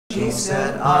She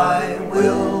said, I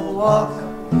will walk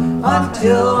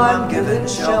until I'm given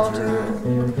shelter.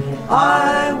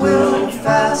 I will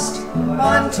fast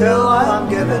until I'm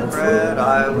given bread.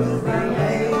 I will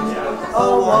remain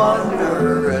a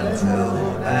wanderer until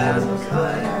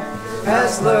mankind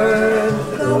has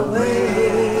learned the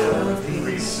way of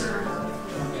peace.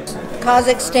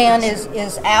 Kazakhstan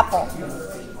is apple,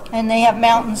 and they have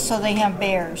mountains, so they have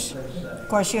bears. Of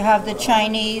course, you have the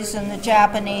Chinese and the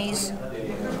Japanese,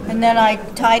 and then I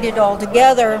tied it all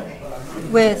together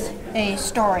with a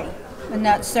story, and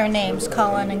that's their names,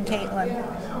 Colin and Caitlin.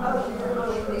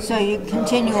 So you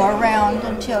continue around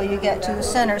until you get to the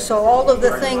center. So all of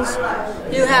the things,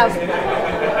 you have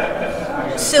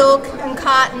silk and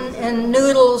cotton and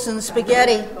noodles and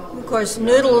spaghetti. Of course,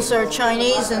 noodles are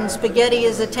Chinese and spaghetti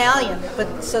is Italian,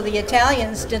 but so the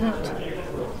Italians didn't,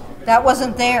 that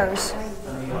wasn't theirs.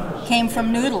 It came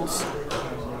from noodles.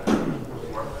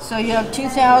 So you have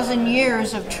 2,000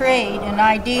 years of trade and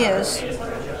ideas.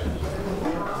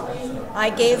 I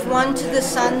gave one to the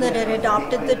son that had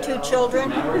adopted the two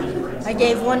children. I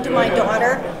gave one to my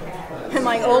daughter, and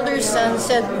my older son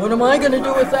said, what am I going to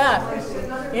do with that?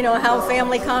 You know how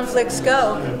family conflicts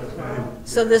go.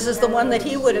 So this is the one that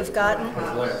he would have gotten.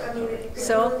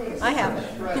 So I have it.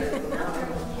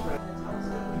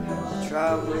 The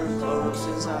traveler closed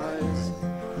his eyes,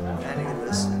 and he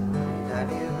listened, and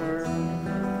he heard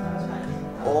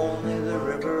only the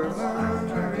river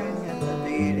murmuring and the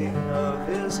beating of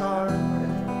his heart.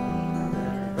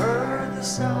 Heard the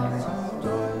sound of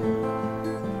joy,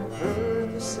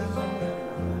 heard the sound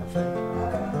of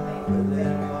laughing.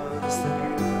 Within was the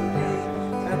beauty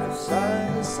and the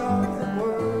silence of the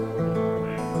world.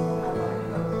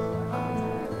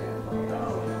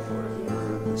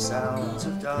 Heard the sounds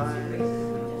of dying.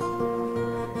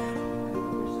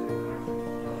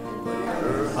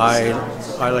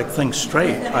 I like things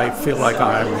straight. I feel like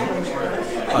I'm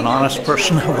an honest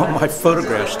person. I want my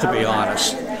photographs to be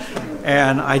honest.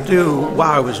 And I do,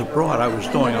 while I was abroad, I was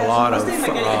doing a lot of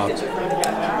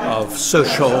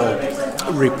social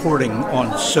reporting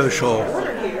on social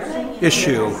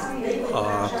issue,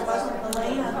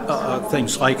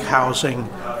 things like housing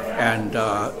and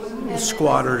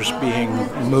squatters being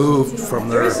moved from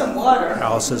their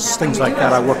houses, things like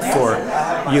that. I worked for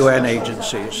UN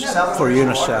agencies, for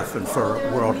UNICEF and for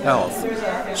World Health.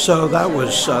 So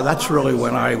that's really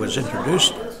when I was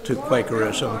introduced to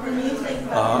Quakerism.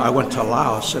 I went to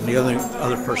Laos, and the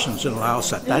other persons in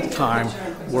Laos at that time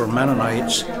were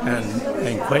Mennonites and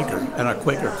Quaker, and a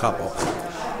Quaker couple.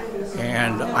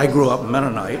 And I grew up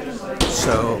Mennonite,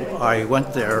 so I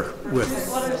went there with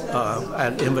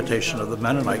at invitation of the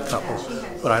Mennonite couple,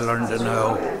 but I learned to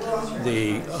know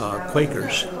the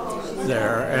Quakers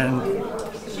there, and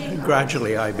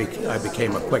gradually I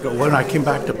became a Quaker. When I came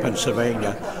back to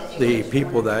Pennsylvania, the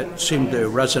people that seemed to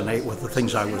resonate with the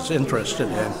things I was interested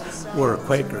in were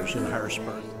Quakers in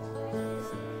Harrisburg.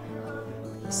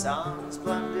 The sounds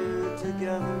blended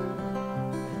together,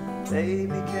 they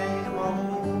became a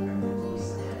whole.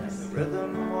 The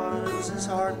rhythm was his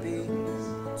heartbeat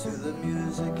to the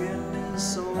music in his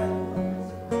soul.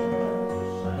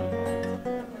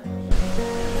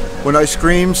 When I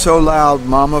screamed so loud,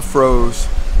 Mama froze.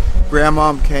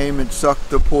 Grandma came and sucked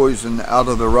the poison out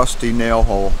of the rusty nail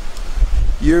hole.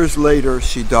 Years later,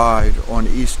 she died on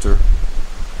Easter.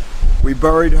 We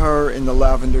buried her in the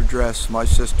lavender dress my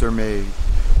sister made,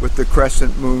 with the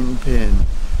crescent moon pin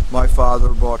my father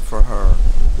bought for her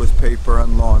with paper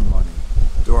and lawn money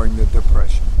during the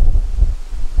Depression.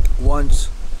 Once,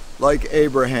 like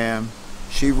Abraham,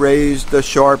 she raised the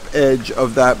sharp edge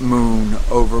of that moon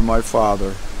over my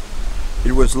father.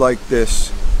 It was like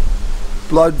this.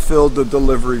 Blood filled the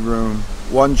delivery room.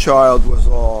 One child was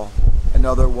all.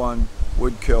 Another one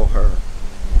would kill her.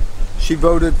 She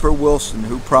voted for Wilson,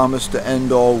 who promised to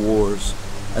end all wars,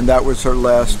 and that was her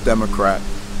last Democrat.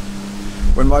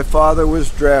 When my father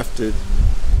was drafted,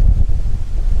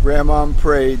 Grandma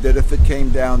prayed that if it came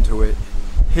down to it,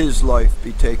 his life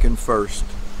be taken first.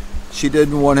 She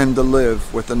didn't want him to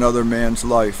live with another man's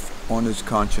life on his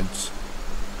conscience.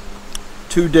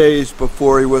 2 days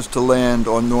before he was to land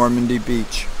on Normandy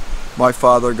Beach, my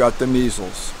father got the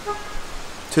measles.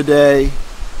 Today,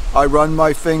 I run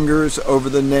my fingers over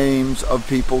the names of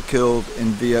people killed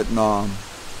in Vietnam.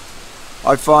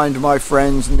 I find my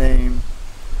friend's name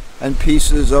and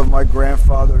pieces of my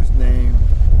grandfather's name,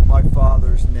 my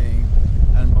father's name,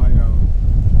 and my own.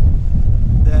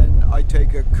 Then I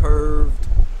take a curved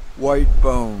white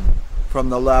bone from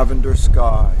the lavender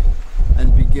sky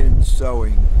and begin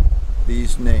sewing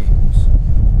these names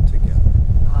together.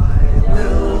 I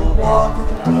will walk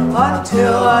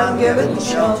until I'm given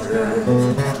shelter.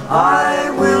 I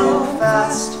will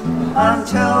fast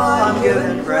until I'm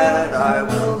given bread. I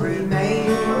will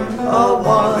remain a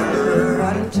wanderer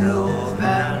until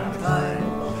mankind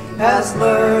has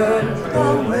learned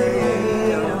the way.